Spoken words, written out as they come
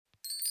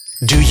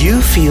Do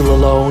you feel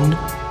alone?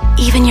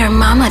 Even your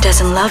mama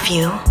doesn't love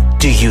you.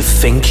 Do you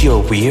think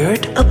you're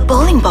weird? A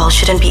bowling ball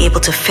shouldn't be able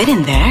to fit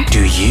in there.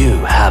 Do you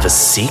have a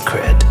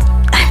secret?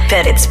 I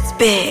bet it's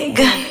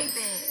big.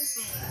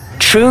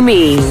 True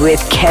Me with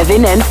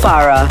Kevin and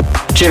Farah.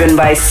 Driven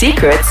by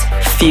secrets,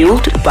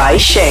 fueled by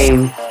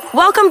shame.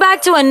 Welcome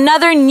back to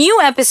another new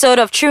episode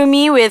of True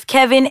Me with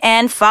Kevin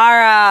and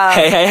Farah.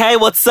 Hey,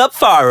 what's up,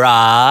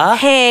 Farah?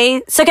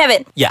 Hey, so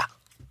Kevin, Yeah.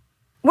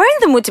 we're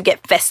in the mood to get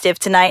festive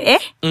tonight, eh?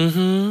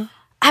 Mm-hmm.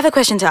 I have a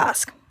question to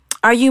ask.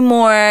 Are you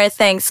more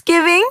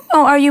Thanksgiving or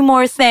are you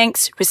more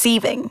thanks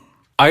receiving?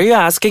 Are you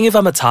asking if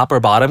I'm a top or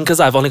bottom?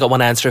 Because I've only got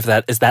one answer for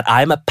that, is that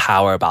I'm a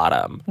power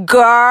bottom.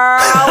 Girl,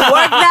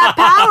 work that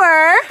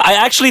power. I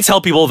actually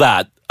tell people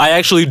that. I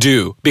actually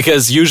do.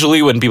 Because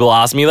usually when people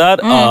ask me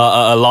that,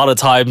 a lot of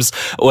times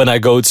when I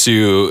go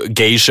to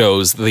gay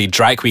shows, the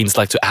drag queens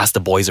like to ask the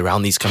boys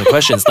around these kind of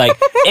questions. Like,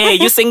 hey,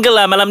 you single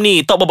malam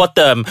ni, top or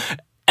bottom?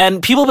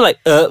 And people be like,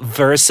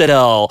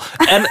 versatile.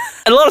 And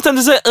a lot of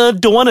times they say,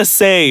 don't want to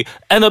say.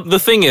 And the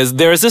thing is,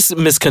 there is this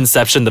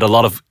misconception that a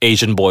lot of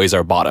Asian boys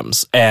are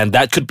bottoms. And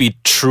that could be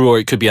true or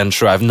it could be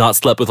untrue. I've not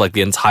slept with like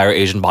the entire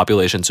Asian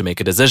population to make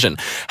a decision.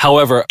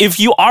 However,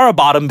 if you are a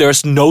bottom,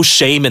 there's no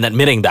shame in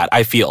admitting that,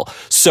 I feel.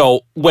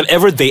 So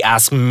whenever they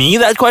ask me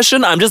that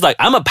question, I'm just like,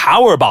 I'm a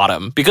power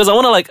bottom. Because I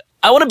want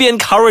to be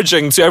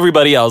encouraging to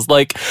everybody else.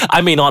 Like,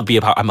 I may not be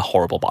I'm a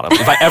horrible bottom.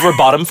 If I ever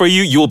bottom for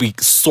you, you will be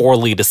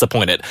sorely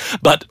disappointed.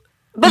 But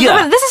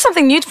yeah. But this is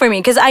something new for me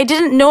because I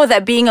didn't know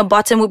that being a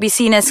bottom would be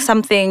seen as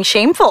something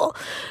shameful.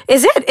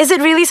 Is it? Is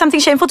it really something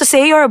shameful to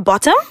say you're a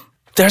bottom?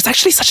 There's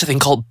actually such a thing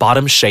called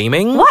bottom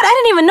shaming. What? I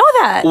didn't even know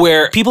that.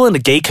 Where people in the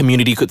gay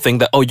community could think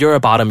that, oh, you're a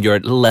bottom,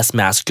 you're less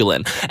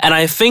masculine. And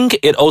I think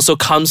it also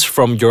comes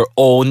from your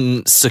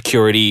own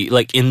security,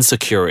 like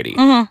insecurity,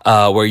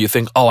 where you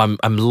think, oh,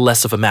 I'm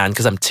less of a man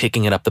because I'm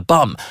taking it up the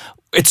bum.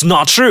 It's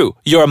not true.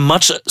 You're a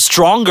much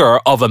stronger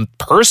of a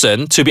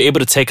person to be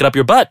able to take it up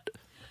your butt.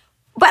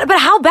 But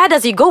how bad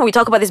does it go? We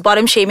talk about this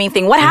bottom shaming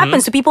thing. What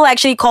happens? Do people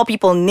actually call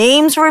people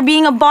names for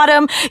being a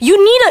bottom?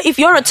 If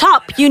you're a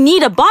top, you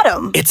need a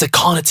bottom. It's a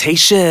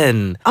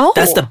connotation. Oh.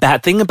 That's the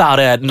bad thing about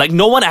it. Like,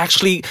 no one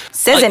actually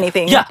Says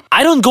anything. Yeah,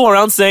 I don't go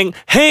around saying,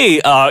 hey,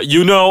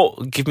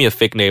 give me a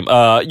fake name.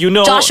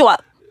 Joshua.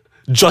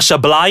 Joshua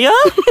Blaya?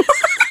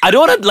 I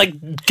don't want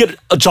to, get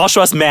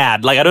Joshua's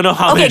mad. Like, I don't know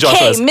how many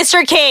Joshuas. K,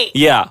 Mr. K.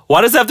 Yeah. Why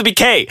does it have to be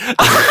K?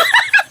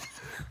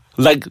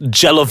 Like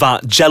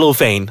Jellovane.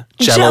 Jellovane.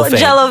 Yeah. Do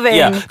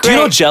you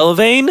know Great.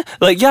 Jellovane?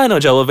 Like, yeah, I know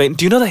Jellovane.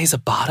 Do you know that he's a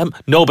bottom?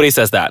 Nobody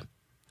says that.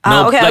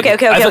 Okay.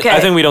 I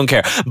think we don't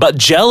care. But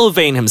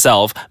Jellovane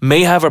himself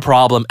may have a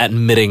problem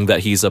admitting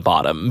that he's a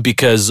bottom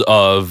because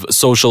of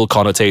social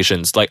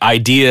connotations, like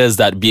ideas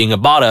that being a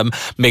bottom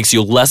makes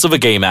you less of a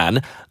gay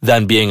man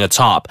than being a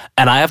top.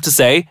 And I have to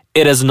say,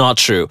 it is not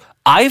true.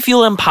 I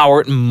feel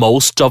empowered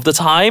most of the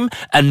time,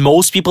 and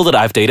most people that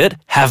I've dated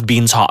have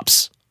been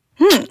tops.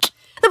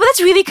 But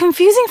that's really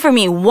confusing for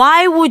me.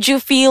 Why would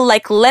you feel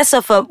like less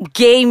of a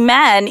gay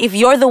man if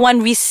you're the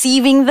one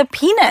receiving the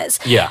penis?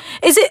 Yeah.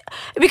 Is it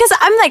because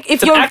I'm like,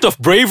 if It's an act of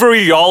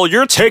bravery, y'all.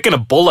 You're taking a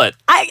bullet.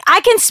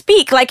 I can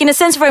speak like in a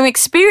sense from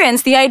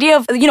experience, the idea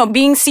of,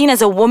 being seen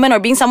as a woman or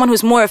being someone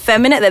who's more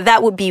effeminate,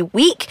 that would be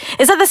weak.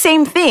 Is that the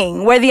same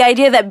thing where the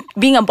idea that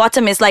being a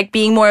bottom is like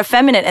being more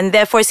effeminate and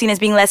therefore seen as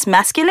being less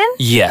masculine?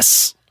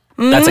 Yes.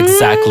 That's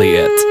exactly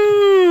it.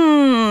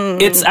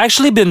 It's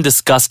actually been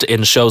discussed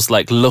in shows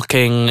like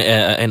Looking,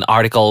 in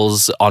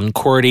articles on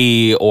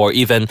QWERTY, or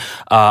even,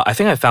 I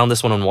think I found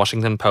this one on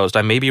Washington Post.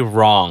 I may be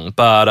wrong,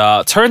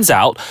 but turns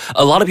out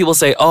a lot of people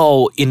say,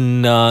 oh,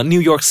 in New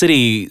York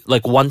City,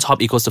 like one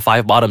top equals to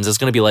 5 bottoms. It's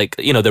going to be like,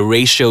 the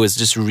ratio is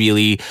just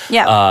really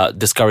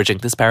disparaging.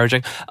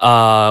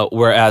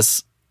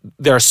 Whereas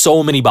there are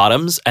so many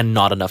bottoms and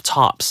not enough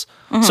tops.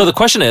 So the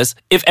question is,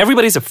 if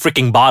everybody's a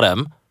freaking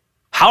bottom,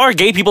 how are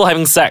gay people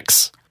having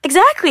sex?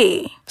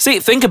 Exactly. See,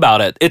 think about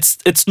it.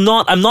 It's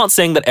not, I'm not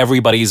saying that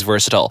everybody's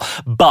versatile,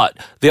 but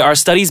there are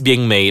studies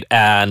being made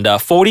and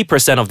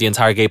 40% of the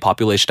entire gay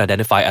population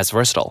identify as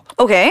versatile.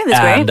 Okay, that's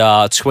great. And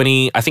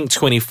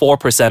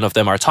 24% of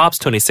them are tops,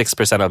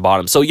 26% are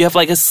bottoms. So you have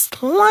like a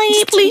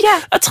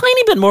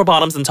tiny bit more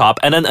bottoms than top,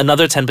 and then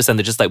another 10%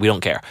 they're just like, we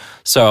don't care.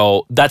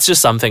 So that's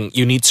just something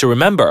you need to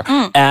remember.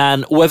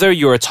 And whether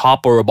you're a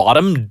top or a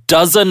bottom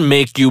doesn't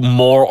make you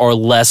more or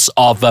less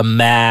of a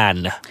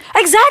man.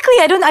 Exactly.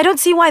 I don't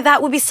see why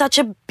that would be such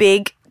a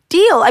big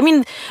deal. I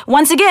mean,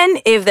 once again,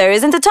 if there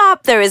isn't a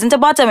top, there isn't a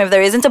bottom. If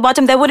there isn't a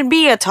bottom, there wouldn't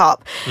be a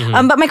top.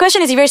 But my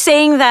question is, if you're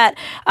saying that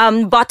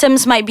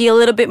bottoms might be a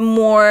little bit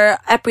more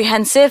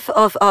apprehensive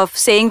of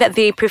saying that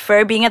they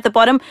prefer being at the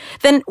bottom,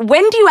 then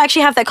when do you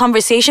actually have that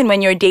conversation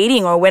when you're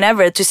dating or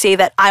whenever to say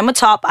that I'm a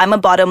top, I'm a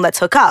bottom, let's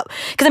hook up?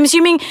 Because I'm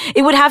assuming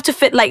it would have to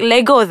fit like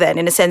Lego then,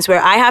 in a sense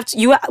where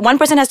one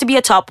person has to be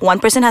a top, one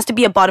person has to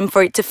be a bottom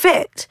for it to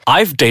fit.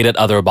 I've dated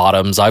other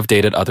bottoms, I've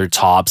dated other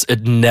tops.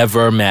 It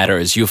never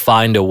matters. You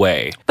find a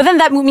way. But then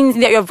that means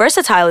that you're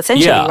versatile,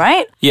 essentially,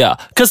 right? Yeah.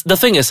 Because the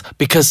thing is,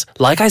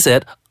 like I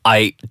said,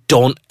 I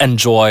don't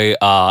enjoy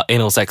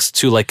anal sex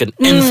to like an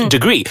nth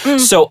degree.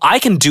 So I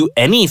can do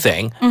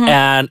anything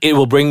and it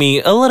will bring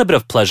me a little bit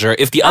of pleasure.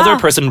 If the other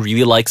person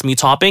really likes me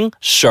topping,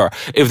 sure.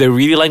 If they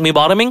really like me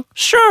bottoming,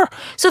 sure.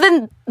 So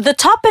then the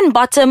top and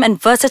bottom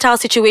and versatile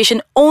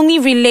situation only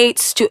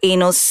relates to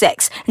anal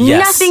sex.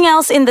 Yes. Nothing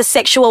else in the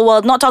sexual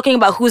world, not talking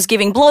about who's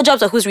giving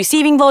blowjobs or who's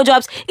receiving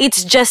blowjobs.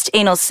 It's just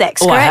anal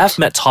sex, Oh, correct? I have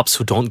met tops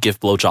who don't give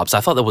blowjobs. I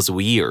thought that was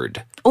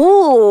weird.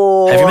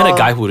 Ooh. Have you met a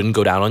guy who wouldn't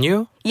go down on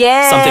you?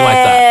 Yeah. Something like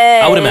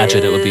that. I would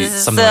imagine it would be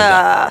something like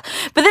that.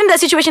 But then in that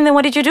situation, then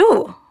what did you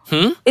do?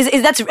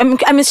 Is that's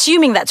I'm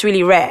assuming that's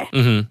really rare.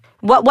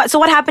 So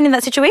what happened in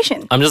that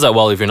situation? I'm just like,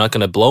 well, if you're not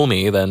going to blow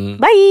me, then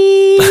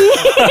Bye.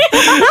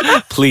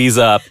 please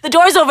The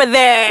door's over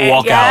there.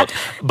 walk yeah? out.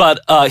 But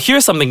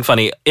here's something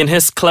funny. In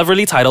his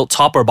cleverly titled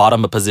Top or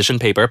Bottom, a Position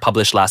paper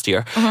published last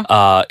year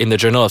in the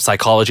Journal of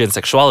Psychology and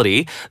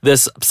Sexuality,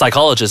 this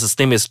psychologist, his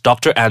name is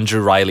Dr.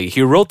 Andrew Riley,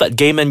 he wrote that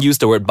gay men use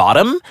the word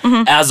bottom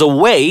as a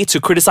way to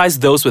criticize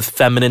those with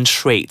feminine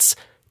traits.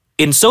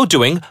 In so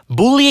doing,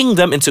 bullying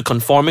them into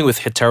conforming with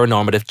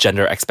heteronormative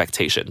gender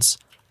expectations.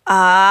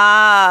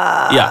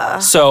 Yeah,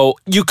 so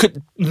you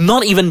could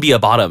not even be a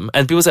bottom,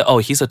 and people say, oh,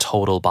 he's a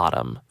total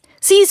bottom.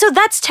 See, so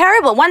that's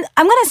terrible. I'm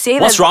gonna say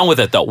What's that. wrong with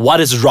it, though? What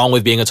is wrong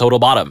with being a total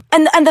bottom?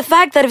 And the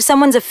fact that if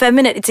someone's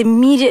effeminate, it's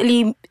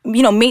immediately,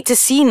 made to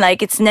seem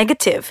like it's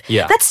negative.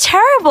 Yeah. That's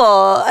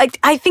terrible.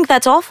 I think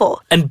that's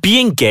awful. And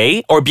being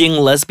gay or being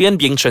lesbian,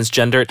 being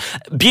transgendered,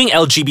 being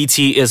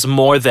LGBT is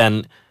more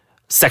than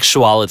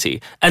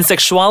sexuality. And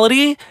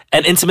sexuality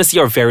and intimacy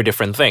are very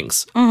different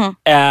things.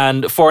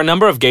 And for a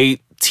number of gay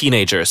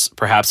teenagers,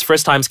 perhaps,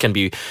 first times can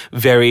be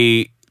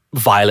very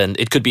violent.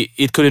 It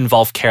could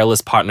involve careless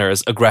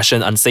partners,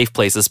 aggression, unsafe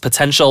places,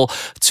 potential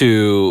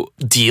to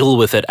deal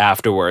with it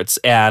afterwards.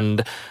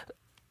 And,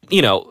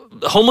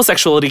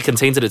 homosexuality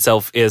contains in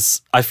itself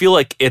I feel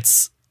like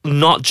it's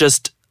not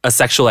just a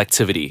sexual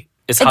activity.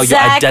 It's how you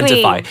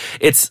identify.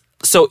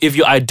 So if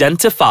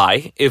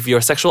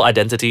your sexual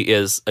identity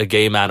is a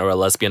gay man or a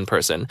lesbian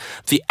person,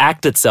 the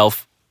act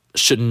itself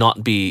should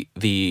not be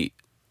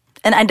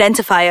An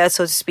identifier,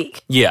 so to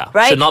speak. Yeah,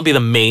 Right? should not be the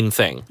main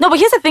thing. No, but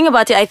here's the thing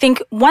about it. I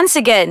think, once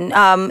again,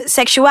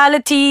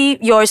 sexuality,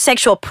 your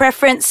sexual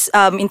preference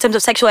in terms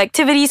of sexual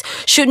activities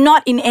should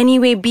not in any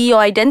way be your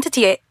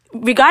identity,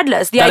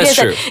 regardless. The That idea is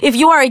is true. that if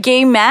you are a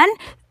gay man,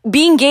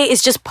 being gay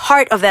is just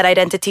part of that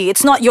identity.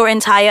 It's not your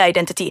entire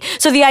identity.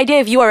 So the idea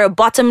if you are a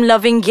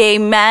bottom-loving gay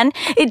man,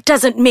 it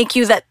doesn't make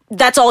you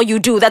that's all you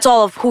do. That's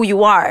all of who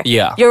you are.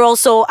 Yeah. You're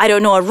also, I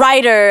don't know, a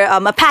writer,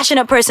 a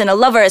passionate person, a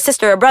lover, a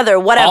sister, a brother,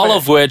 whatever. All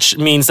of which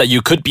means that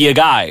you could be a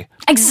guy.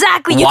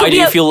 Exactly. Why could do be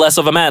you feel less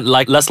of a man,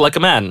 less like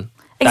a man?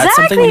 That's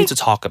something we Exactly. need to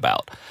talk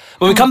about.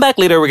 When we come back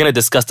later, we're going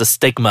to discuss the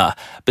stigma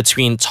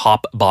between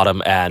top,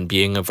 bottom, and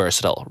being a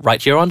versatile. Right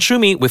here on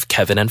Shroomy with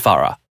Kevin and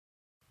Farah.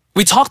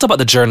 We talked about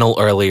the journal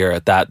earlier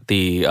that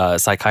the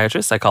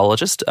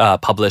psychologist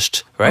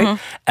published, right?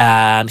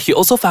 And he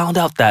also found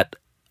out that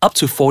up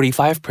to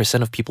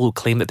 45% of people who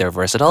claim that they're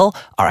versatile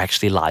are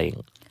actually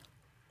lying.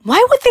 Why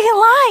would they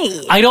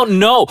lie? I don't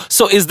know.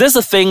 So is this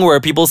a thing where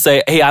people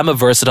say, hey, I'm a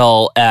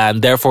versatile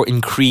and therefore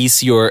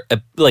increase your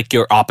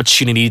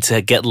opportunity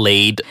to get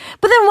laid?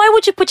 But then why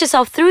would you put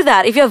yourself through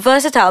that? If you're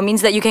versatile, it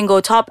means that you can go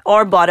top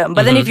or bottom.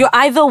 But then if you're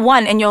either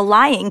one and you're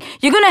lying,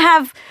 you're going to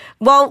have,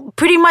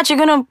 pretty much you're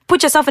going to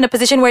put yourself in a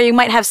position where you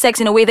might have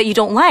sex in a way that you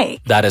don't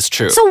like. That is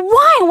true. So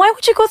why? Why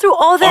would you go through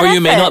all that Or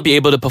you may effort? not be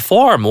able to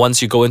perform. Once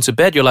you go into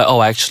bed, you're like,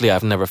 oh, actually,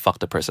 I've never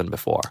fucked a person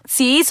before.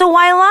 See? So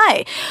why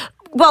lie?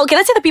 Well, can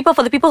I say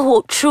for the people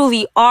who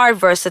truly are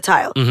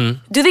versatile,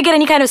 do they get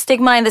any kind of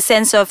stigma in the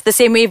sense of the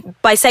same way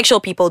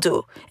bisexual people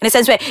do? In a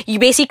sense where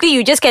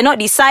you just cannot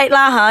decide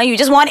you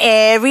just want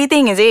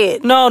everything, is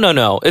it?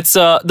 No. It's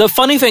the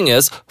funny thing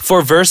is,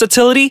 for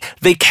versatility,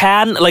 they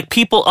can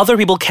other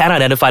people can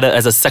identify that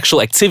as a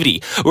sexual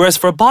activity, whereas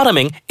for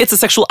bottoming, it's a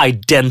sexual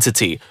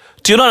identity.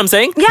 Do you know what I'm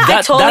saying? Yeah,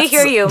 I totally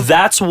hear you.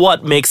 That's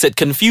what makes it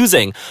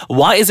confusing.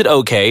 Why is it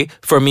okay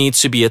for me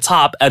to be a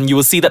top and you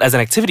will see that as an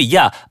activity?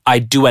 Yeah, I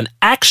do an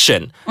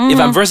action. If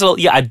I'm versatile,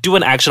 yeah, I do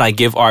an action, I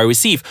give or I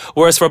receive.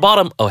 Whereas for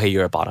bottom, oh, hey,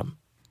 you're a bottom.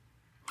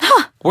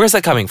 Where's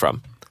that coming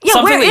from? Yeah,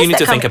 Something where that you is need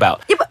to think coming-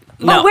 about. Yeah, but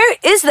Now- where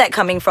is that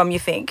coming from, you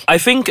think? I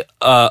think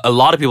a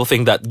lot of people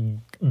think that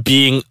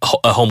being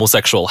a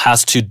homosexual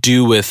has to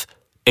do with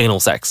anal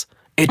sex.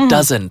 It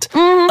doesn't.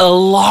 A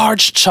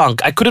large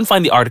chunk, I couldn't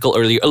find the article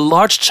earlier, a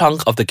large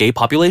chunk of the gay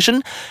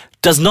population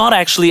does not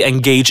actually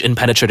engage in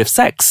penetrative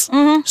sex.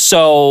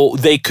 So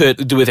they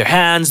could do with their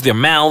hands, their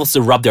mouths,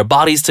 rub their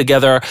bodies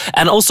together.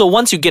 And also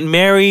once you get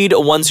married,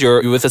 once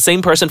you're with the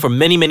same person for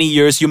many, many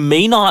years, you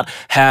may not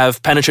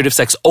have penetrative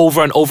sex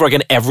over and over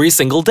again every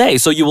single day.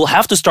 So you will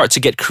have to start to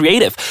get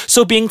creative.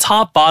 So being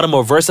top, bottom,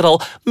 or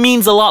versatile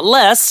means a lot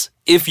less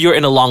if you're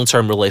in a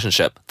long-term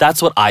relationship.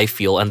 That's what I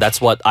feel, and that's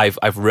what I've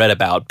read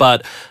about.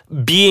 But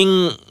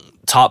being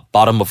top,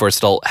 bottom, or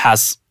versatile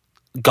has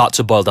got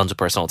to boil down to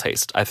personal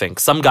taste, I think.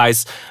 Some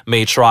guys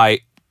may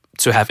try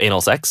to have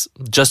anal sex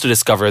just to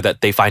discover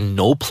that they find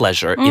no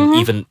pleasure in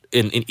even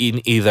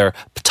in either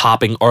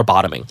topping or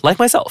bottoming, like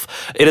myself.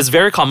 It is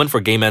very common for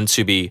gay men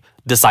to be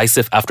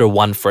decisive after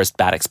one first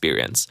bad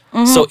experience.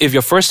 So if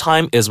your first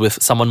time is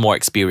with someone more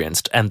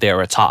experienced and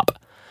they're a top,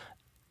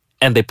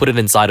 and they put it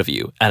inside of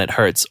you and it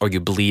hurts, or you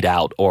bleed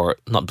out, or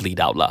not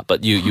bleed out lah,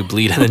 but you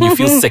bleed and then you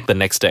feel sick the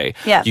next day.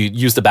 Yeah. You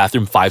use the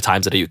bathroom 5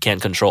 times a day, you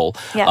can't control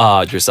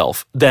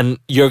yourself. Then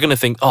you're going to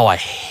think, oh, I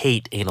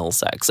hate anal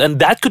sex. And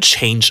that could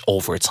change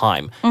over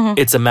time.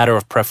 It's a matter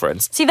of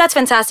preference. See, that's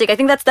fantastic. I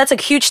think that's a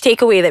huge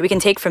takeaway that we can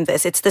take from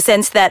this. It's the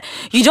sense that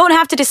you don't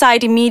have to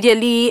decide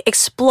immediately,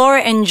 explore,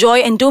 enjoy,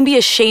 and don't be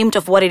ashamed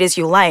of what it is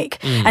you like.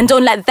 And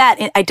don't let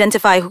that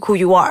identify who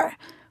you are.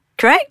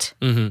 Correct?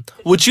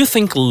 Would you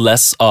think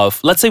less of,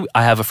 let's say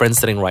I have a friend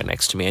sitting right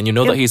next to me and you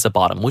know that he's a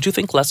bottom. Would you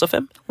think less of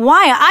him?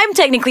 Why? I'm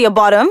technically a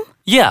bottom.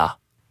 Yeah.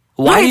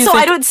 Why Right, do you so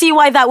think, I don't see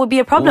why that would be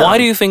a problem. Why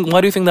do you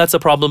think that's a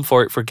problem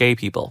for gay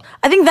people?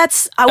 I think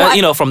that's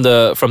From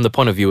the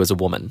point of view as a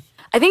woman.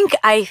 I think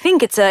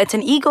it's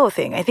an ego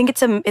thing. I think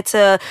it's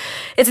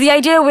the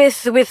idea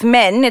with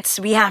men.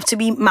 We have to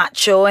be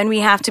macho and we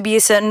have to be a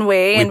certain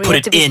way. We and put have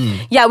it to be,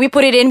 in. Yeah, we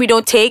put it in. We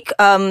don't take,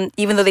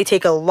 even though they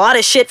take a lot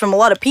of shit from a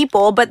lot of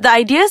people. But the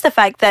idea is the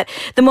fact that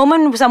the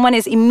moment someone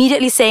is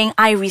immediately saying,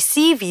 I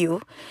receive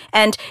you,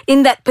 and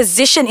in that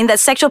position, in that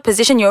sexual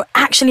position, you're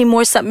actually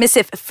more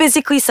submissive,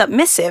 physically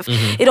submissive,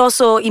 it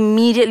also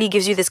immediately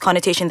gives you this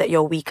connotation that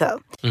you're weaker.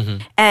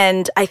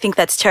 And I think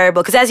that's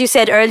terrible. Because as you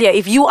said earlier,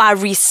 if you are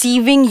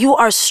receiving, you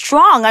are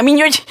strong. I mean,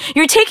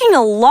 you're taking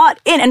a lot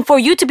in, and for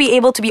you to be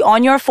able to be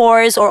on your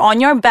fours or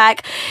on your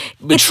back,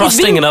 Be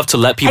trusting enough to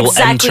let people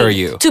enter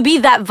you. To be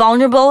that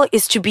vulnerable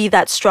is to be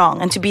that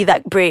strong and to be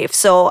that brave.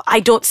 So I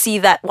don't see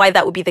why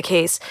that would be the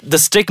case. The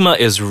stigma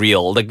is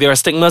real. Like, there are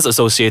stigmas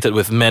associated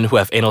with men who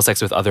have anal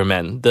sex with other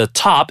men. The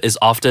top is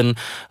often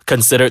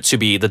considered to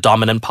be the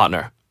dominant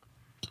partner.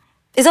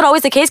 Is that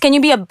always the case? Can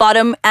you be a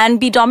bottom and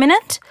be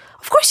dominant?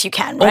 Of course you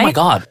can, right? Oh my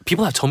god,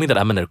 people have told me that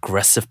I'm an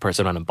aggressive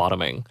person when I'm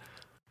bottoming.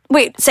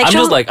 Wait,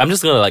 sexual? I'm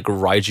just gonna like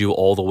ride you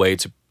all the way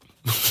to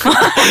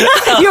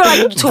You're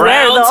like, to where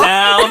Brown though?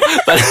 Town.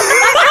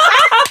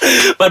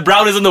 But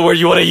brown isn't the word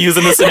you want to use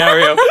in this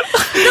scenario.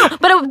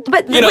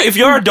 But If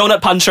you're a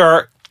donut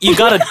puncher, you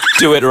gotta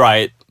do it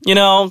right.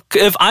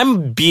 If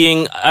I'm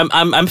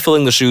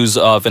filling the shoes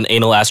of an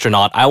anal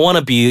astronaut, I want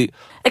to be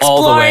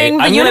all the way. Exploring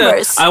the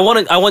universe. I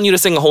want you to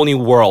sing a whole new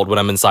world when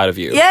I'm inside of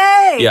you.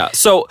 Yay! Yeah.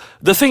 So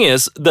the thing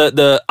is,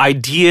 the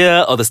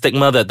idea or the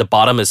stigma that the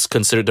bottom is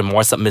considered the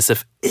more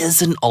submissive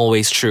isn't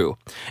always true.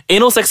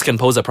 Anal sex can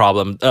pose a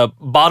problem. A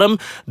bottom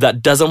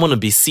that doesn't want to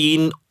be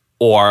seen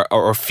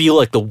or feel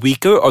like the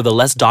weaker or the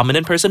less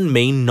dominant person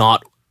may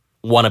not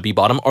want to be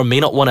bottom or may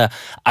not want to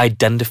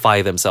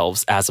identify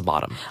themselves as a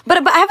bottom.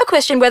 But I have a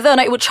question whether or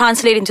not it would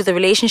translate into the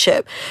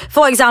relationship.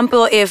 For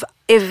example, if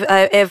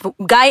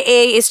guy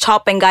A is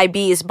top and guy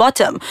B is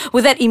bottom,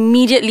 would that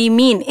immediately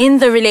mean in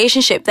the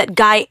relationship that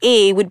guy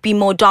A would be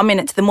more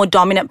dominant, the more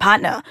dominant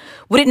partner?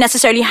 Would it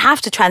necessarily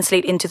have to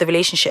translate into the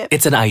relationship?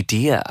 It's an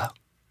idea.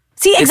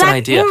 See, It's an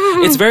exactly. idea.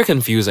 It's very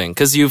confusing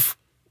because you've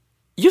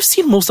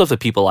seen most of the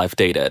people I've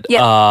dated.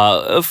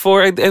 Yeah.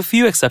 For a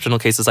few exceptional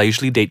cases, I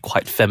usually date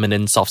quite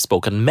feminine,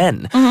 soft-spoken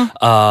men.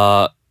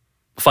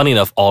 Funny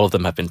enough, all of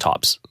them have been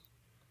tops.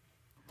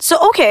 So,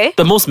 okay.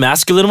 The most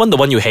masculine one, the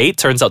one you hate,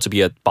 turns out to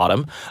be a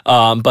bottom.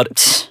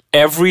 But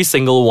every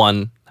single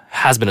one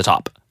has been a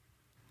top.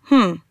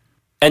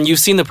 And you've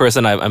seen the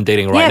person I'm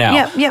dating right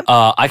now. Yeah.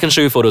 I can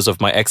show you photos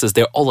of my exes.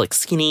 They're all like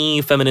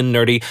skinny, feminine,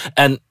 nerdy,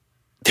 and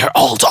they're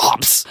all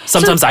tops.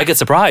 Sometimes I get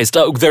surprised.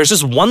 There's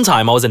just one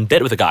time I was in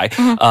bed with a guy,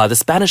 the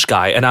Spanish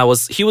guy, and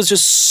he was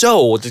just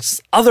so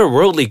just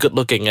otherworldly good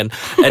looking, and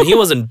he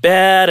was in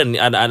bed,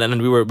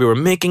 and we were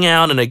making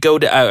out, and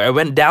I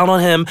went down on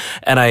him,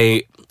 and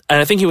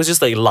I think he was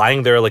just like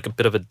lying there like a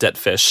bit of a dead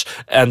fish,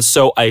 and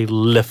so I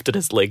lifted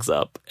his legs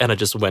up, and I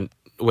just went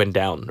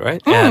down,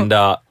 right,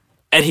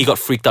 and he got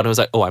freaked out and was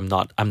like, "Oh, I'm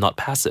not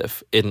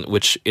passive,"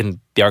 which in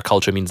their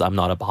culture means I'm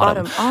not a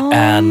bottom.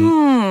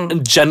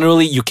 And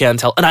generally you can't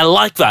tell. And I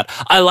like that.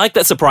 I like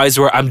that surprise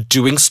where I'm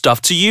doing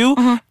stuff to you,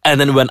 and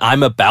then when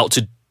I'm about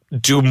to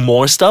do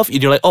more stuff,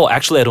 you're like, "Oh,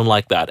 actually I don't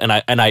like that." And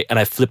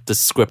I flip the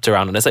script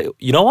around and I say,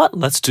 "You know what?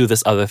 Let's do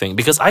this other thing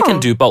because I can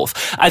do both."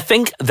 I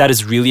think that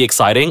is really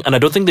exciting, and I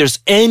don't think there's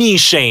any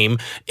shame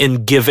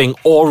in giving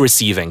or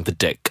receiving the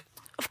dick.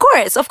 Of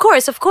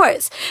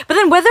course. But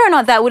then whether or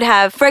not that would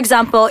have, for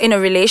example, in a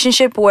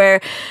relationship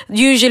where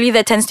usually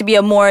there tends to be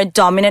a more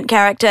dominant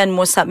character and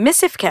more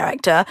submissive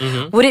character,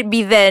 would it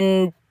be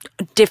then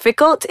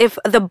difficult if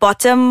the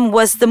bottom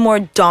was the more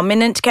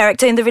dominant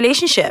character in the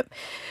relationship?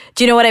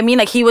 Do you know what I mean?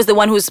 Like he was the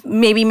one who's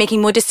maybe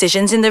making more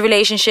decisions in the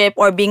relationship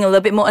or being a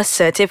little bit more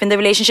assertive in the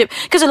relationship.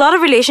 Because a lot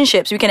of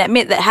relationships, we can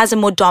admit, that has a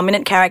more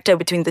dominant character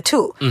between the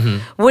two.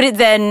 Would it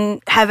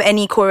then have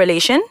any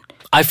correlation?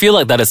 I feel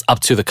like that is up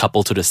to the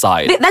couple to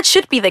decide. That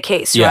should be the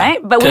case, right?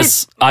 But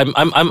because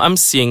I'm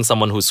seeing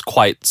someone who's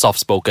quite soft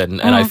spoken,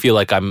 and I feel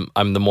like I'm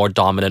the more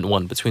dominant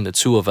one between the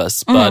two of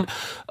us. But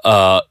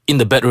in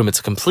the bedroom, it's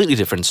a completely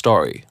different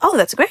story. oh,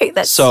 that's great.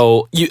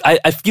 So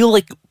I feel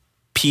like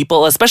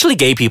people, especially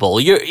gay people,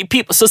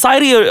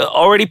 society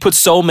already puts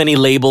so many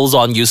labels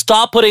on you.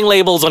 Stop putting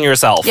labels on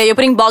yourself. yeah, you're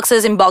putting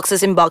boxes in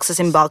boxes in boxes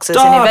in boxes,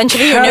 Stop and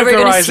eventually you're never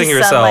going to categorizing see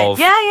yourself.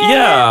 sunlight.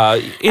 Yeah.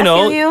 You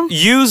know, feel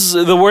you. use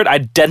the word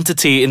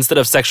identity instead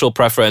of sexual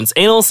preference.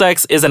 Anal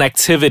sex is an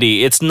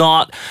activity. It's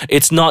not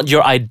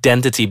your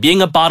identity.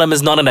 Being a bottom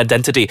is not an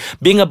identity.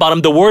 Being a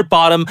bottom, the word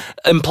bottom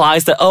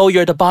implies that, oh,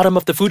 you're at the bottom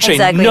of the food chain.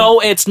 Exactly. No,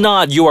 it's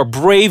not. You are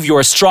brave, you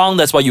are strong,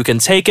 that's why you can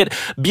take it.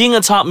 Being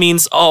a top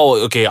means,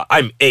 oh, okay,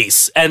 I'm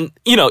ace. And,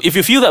 you know, if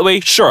you feel that way,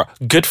 sure,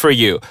 good for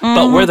you.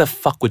 But where the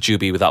fuck would you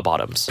be without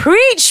bottoms?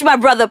 Preach, my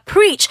brother,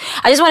 preach.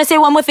 I just want to say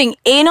one more thing.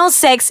 Anal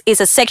sex is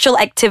a sexual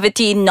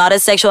activity, not a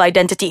sexual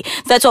identity.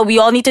 That's what we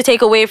all need to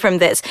take away from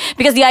this.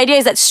 Because the idea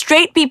is that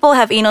straight people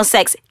have anal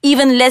sex.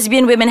 Even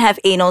lesbian women have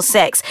anal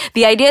sex.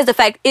 The idea is the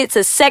fact it's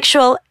a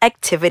sexual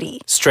activity.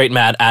 Straight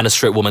man and a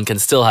straight woman can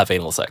still have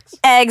anal sex.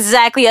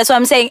 Exactly. That's what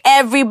I'm saying.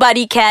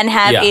 Everybody can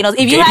have anal. If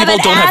Gay you have people an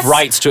don't ass, have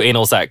rights to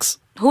anal sex.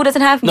 Who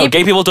doesn't have? No,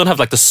 gay people don't have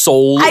like the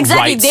sole Exactly.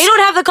 rights. They don't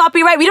have the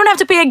copyright. We don't have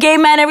to pay a gay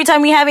man every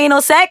time we have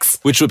anal sex.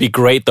 Which would be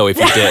great though if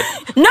you did.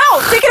 No,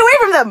 take it away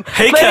from them.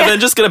 Hey But, Kevin,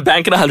 just gonna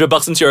bank in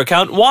 $100 into your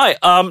account. Why?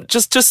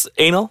 Just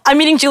anal. I'm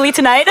meeting Julie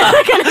tonight.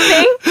 That kind of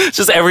thing.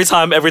 Just every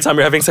time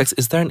you're having sex,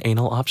 is there an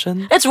anal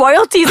option? It's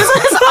royalties. This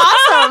is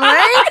awesome,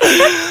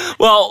 right?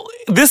 Well,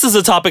 this is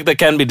a topic that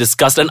can be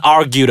discussed and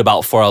argued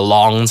about for a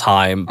long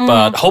time,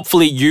 but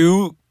hopefully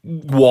you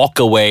walk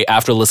away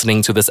after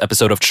listening to this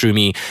episode of True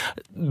Me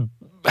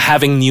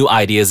having new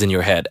ideas in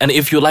your head. And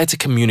if you'd like to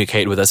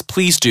communicate with us,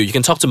 please do. You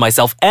can talk to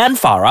myself and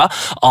Farah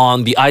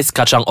on the Ice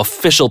Kacang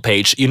official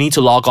page. You need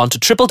to log on to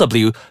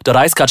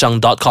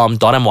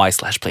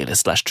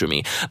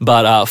www.icekacang.com.my/playlist/TrueMe.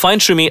 But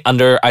find True Me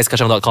under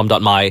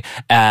icekacang.com.my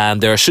and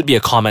there should be a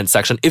comment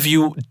section. If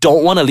you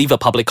don't want to leave a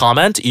public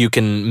comment, you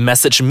can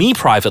message me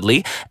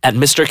privately at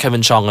Mr.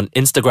 Kevin Chong on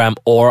Instagram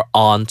or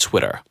on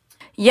Twitter.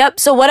 Yep.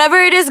 So whatever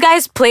it is,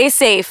 guys, play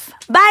safe.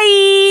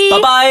 Bye.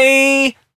 Bye-bye!